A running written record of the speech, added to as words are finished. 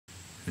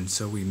and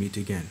so we meet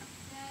again.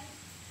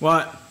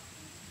 What?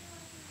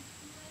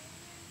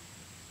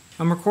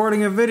 I'm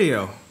recording a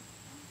video.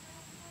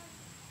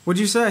 What'd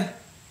you say?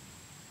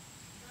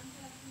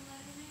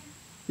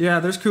 Yeah,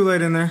 there's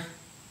Kool-Aid in there.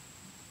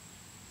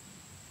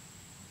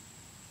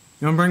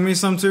 You wanna bring me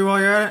some too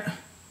while you're at it?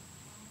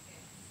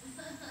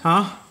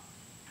 Huh?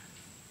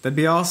 That'd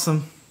be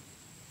awesome.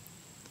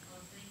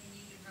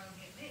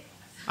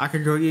 I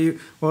could go get you.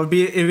 Well,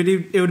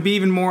 it would be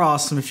even more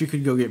awesome if you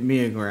could go get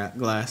me a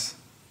glass.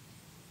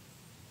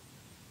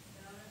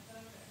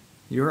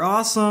 You're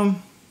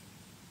awesome.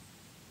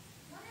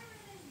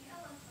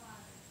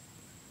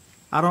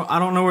 I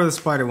don't know where the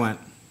spider went.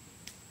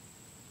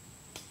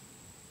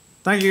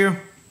 Thank you.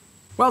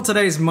 Well,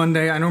 today's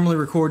Monday. I normally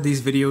record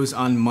these videos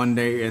on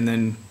Monday and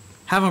then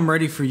have them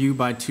ready for you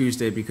by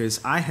Tuesday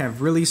because I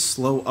have really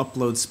slow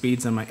upload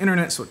speeds on my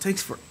internet, so it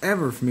takes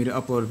forever for me to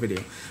upload a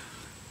video.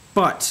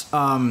 But,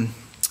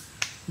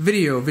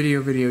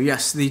 video.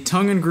 Yes, the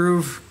tongue and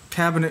groove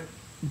cabinet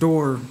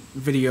door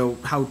video,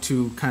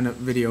 how-to kind of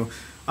video.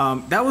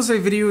 That was a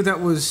video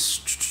that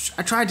was,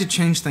 I tried to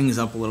change things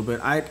up a little bit.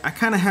 I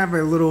kind of have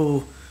a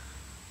little,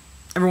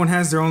 everyone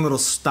has their own little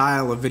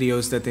style of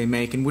videos that they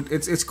make, and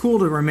it's cool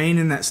to remain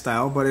in that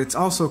style, but it's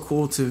also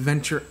cool to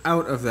venture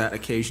out of that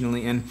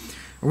occasionally, and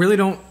I really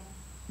don't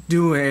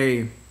do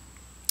a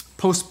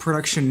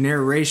post-production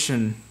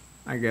narration,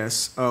 I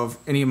guess, of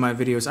any of my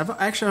videos.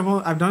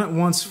 I've done it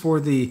once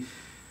for the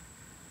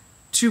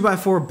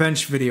 2x4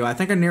 bench video. I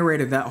think I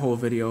narrated that whole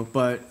video,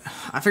 but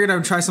I figured I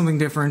would try something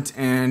different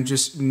and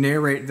just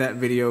narrate that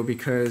video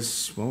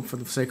because, well, for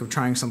the sake of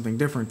trying something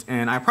different.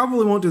 And I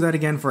probably won't do that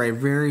again for a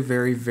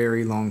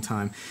very long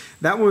time.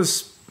 That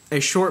was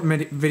a short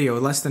video,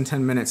 less than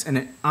 10 minutes, and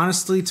it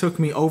honestly took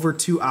me over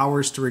 2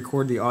 hours to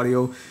record the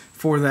audio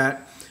for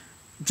that.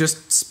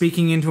 Just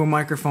speaking into a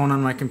microphone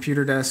on my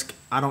computer desk.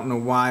 I don't know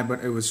why,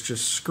 but it was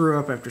just screw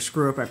up after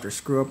screw up after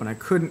screw up, and I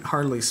couldn't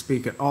hardly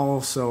speak at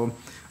all, so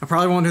I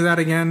probably won't do that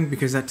again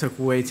because that took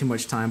way too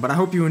much time. But I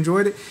hope you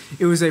enjoyed it.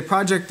 It was a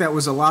project that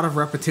was a lot of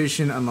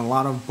repetition and a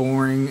lot of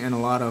boring and a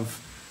lot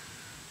of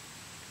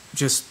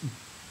just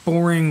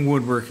boring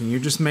woodworking. You're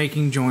just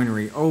making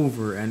joinery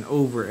over and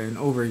over and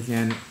over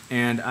again,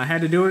 and I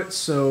had to do it,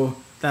 so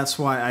that's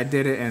why I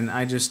did it, and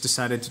I just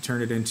decided to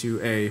turn it into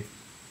a...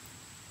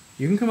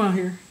 You can come out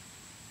here.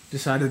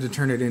 Decided to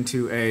turn it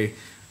into a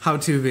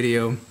how-to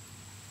video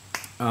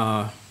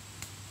on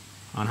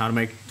how to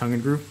make tongue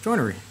and groove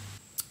joinery.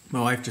 My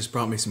wife just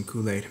brought me some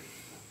Kool-Aid.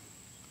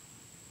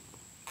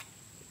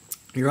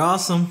 You're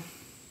awesome.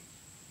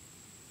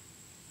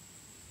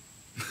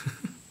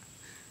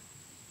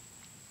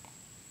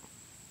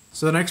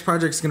 So the next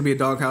project is going to be a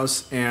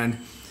doghouse, and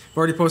I've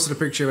already posted a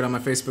picture of it on my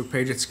Facebook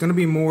page. It's going to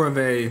be more of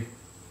a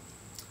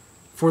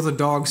for the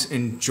dog's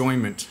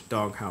enjoyment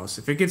doghouse.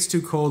 If it gets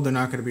too cold, they're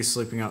not going to be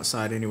sleeping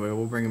outside anyway.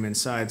 We'll bring them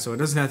inside, so it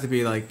doesn't have to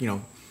be like, you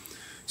know,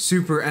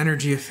 super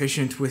energy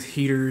efficient with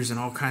heaters and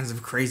all kinds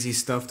of crazy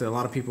stuff that a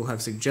lot of people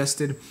have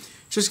suggested.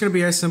 It's just going to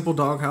be a simple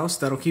doghouse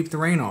that'll keep the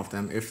rain off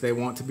them if they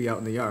want to be out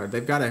in the yard.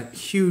 They've got a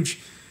huge,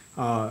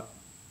 like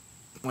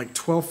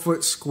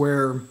 12-foot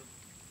square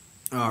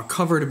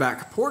covered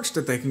back porch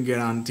that they can get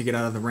on to get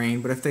out of the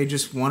rain, but if they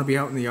just want to be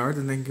out in the yard,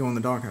 then they can go in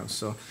the doghouse.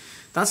 So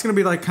that's going to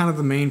be like kind of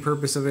the main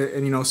purpose of it,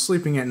 and you know,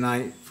 sleeping at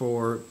night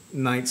for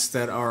nights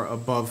that are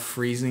above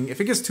freezing.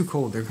 If it gets too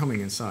cold, they're coming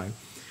inside.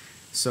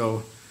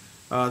 So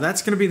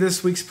that's going to be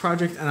this week's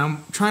project, and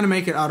I'm trying to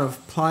make it out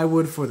of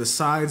plywood for the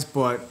sides,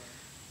 but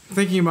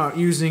thinking about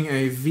using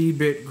a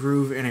V-bit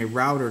groove and a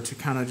router to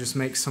kind of just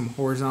make some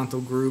horizontal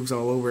grooves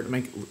all over it,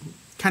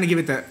 kind of give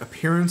it that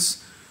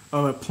appearance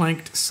of a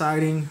planked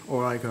siding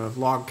or like a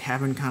log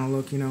cabin kind of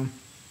look, you know.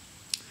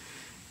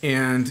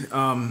 And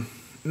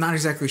not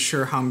exactly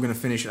sure how I'm going to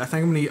finish it. I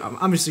think I'm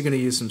obviously going to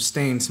use some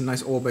stain, some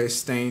nice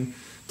oil-based stain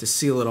to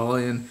seal it all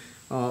in.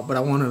 But I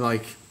want to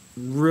like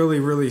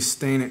really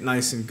stain it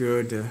nice and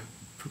good to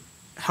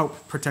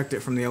help protect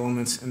it from the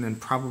elements, and then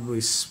probably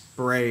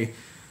spray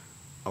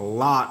a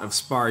lot of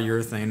spar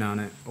urethane on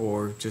it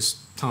or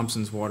just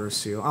Thompson's water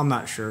seal. I'm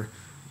not sure.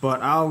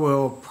 But I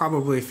will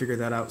probably figure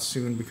that out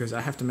soon because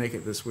I have to make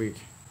it this week.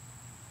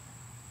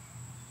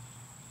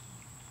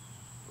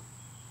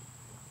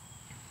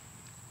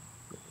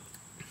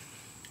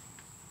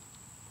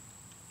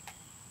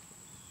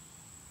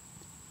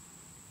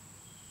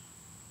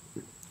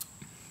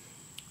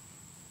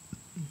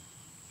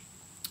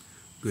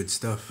 Good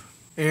stuff.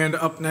 And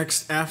up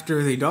next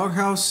after the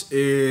doghouse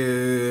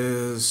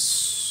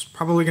is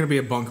probably going to be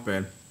a bunk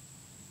bed.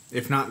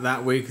 If not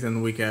that week, then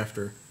the week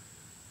after.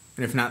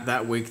 And if not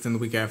that week, then the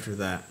week after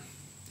that.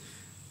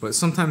 But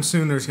sometime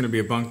soon there's going to be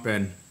a bunk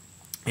bed.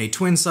 A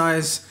twin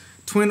size,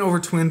 twin over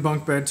twin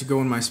bunk bed to go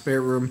in my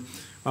spare room.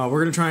 We're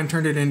going to try and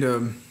turn it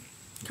into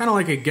kind of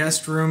like a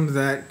guest room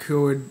that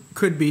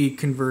could be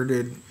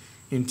converted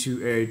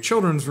into a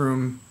children's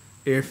room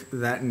if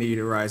that need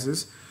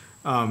arises.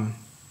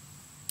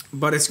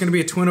 But it's going to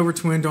be a twin over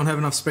twin. Don't have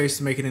enough space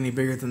to make it any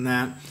bigger than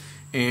that.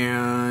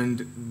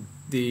 And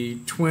the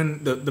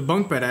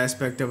bunk bed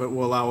aspect of it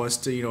will allow us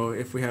to, you know,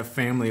 if we have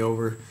family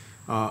over,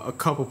 a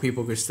couple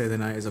people could stay the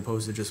night as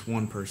opposed to just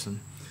one person.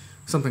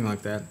 Something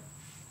like that.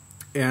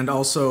 And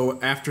also,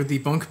 after the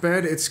bunk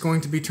bed, it's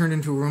going to be turned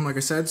into a room, like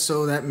I said,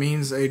 so that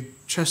means a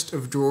chest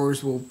of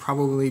drawers will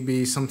probably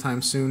be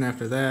sometime soon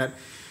after that.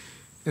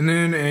 And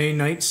then a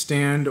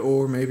nightstand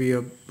or maybe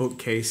a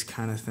bookcase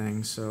kind of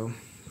thing. So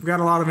we've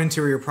got a lot of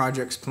interior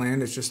projects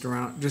planned. It's just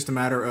a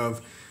matter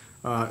of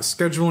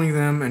scheduling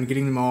them and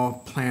getting them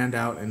all planned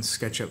out and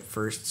SketchUp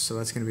first. So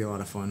that's going to be a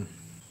lot of fun.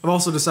 I've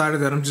also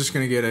decided that I'm just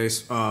going to get a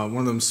one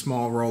of them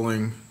small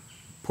rolling,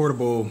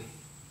 portable,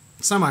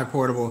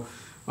 semi-portable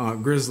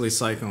Grizzly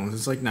Cyclones.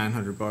 It's like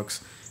 900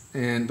 bucks.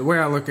 And the way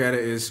I look at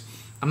it is,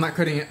 I'm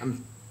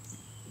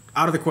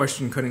out of the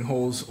question cutting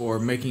holes or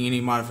making any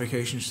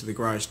modifications to the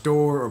garage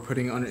door or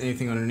putting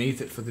anything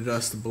underneath it for the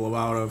dust to blow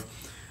out of.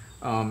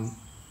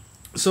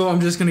 So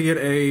I'm just going to get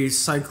a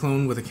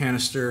Cyclone with a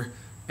canister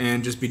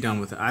and just be done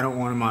with it. I don't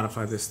want to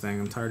modify this thing.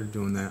 I'm tired of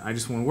doing that. I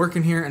just want to work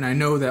in here, and I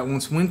know that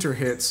once winter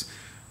hits,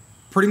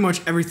 pretty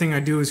much everything I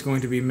do is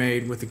going to be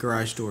made with the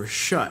garage door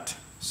shut.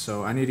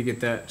 So I need to get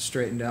that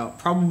straightened out.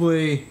 It's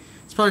probably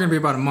going to be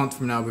about a month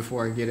from now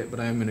before I get it, but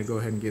I am going to go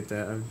ahead and get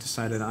that. I've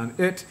decided on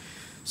it.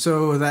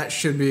 So that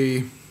should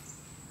be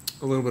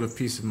a little bit of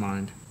peace of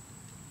mind.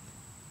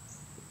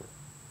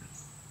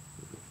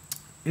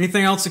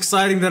 Anything else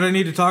exciting that I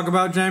need to talk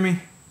about, Jamie?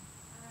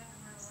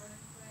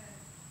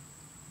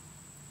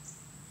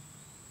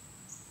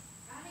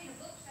 I need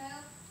a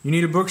bookshelf. You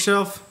need a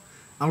bookshelf?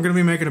 I'm going to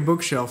be making a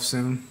bookshelf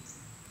soon.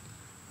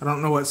 I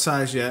don't know what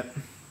size yet,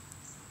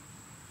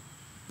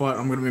 but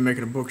I'm going to be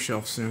making a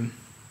bookshelf soon.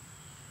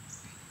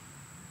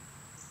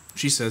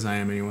 She says I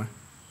am anyway.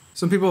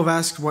 Some people have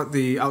asked what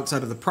the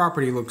outside of the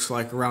property looks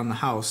like around the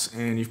house,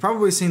 and you've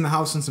probably seen the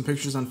house in some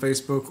pictures on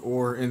Facebook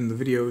or in the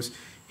videos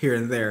here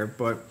and there,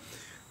 but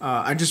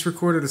I just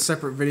recorded a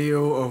separate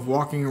video of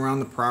walking around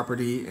the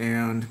property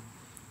and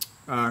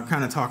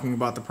kind of talking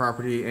about the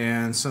property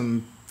and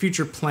some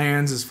future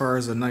plans as far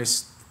as a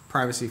nice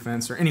privacy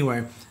fence. Or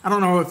anyway, I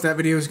don't know if that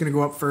video is going to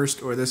go up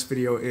first or this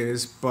video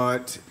is,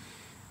 but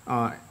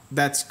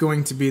that's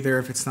going to be there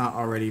if it's not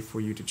already for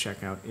you to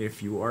check out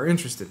if you are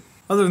interested.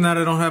 Other than that,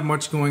 I don't have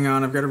much going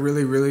on. I've got a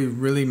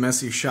really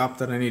messy shop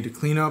that I need to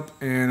clean up,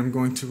 and I'm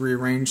going to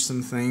rearrange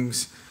some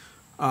things.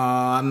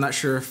 I'm not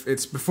sure if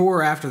it's before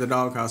or after the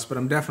doghouse, but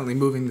I'm definitely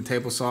moving the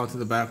table saw to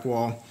the back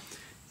wall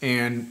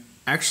and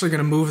actually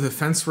going to move the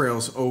fence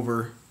rails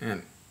over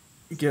and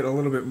get a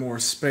little bit more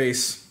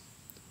space,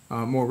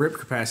 more rip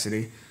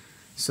capacity.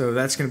 So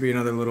that's going to be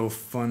another little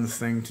fun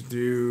thing to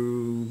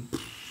do.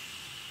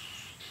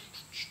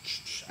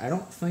 I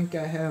don't think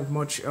I have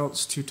much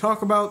else to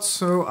talk about,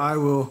 so I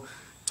will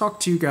talk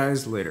to you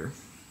guys later.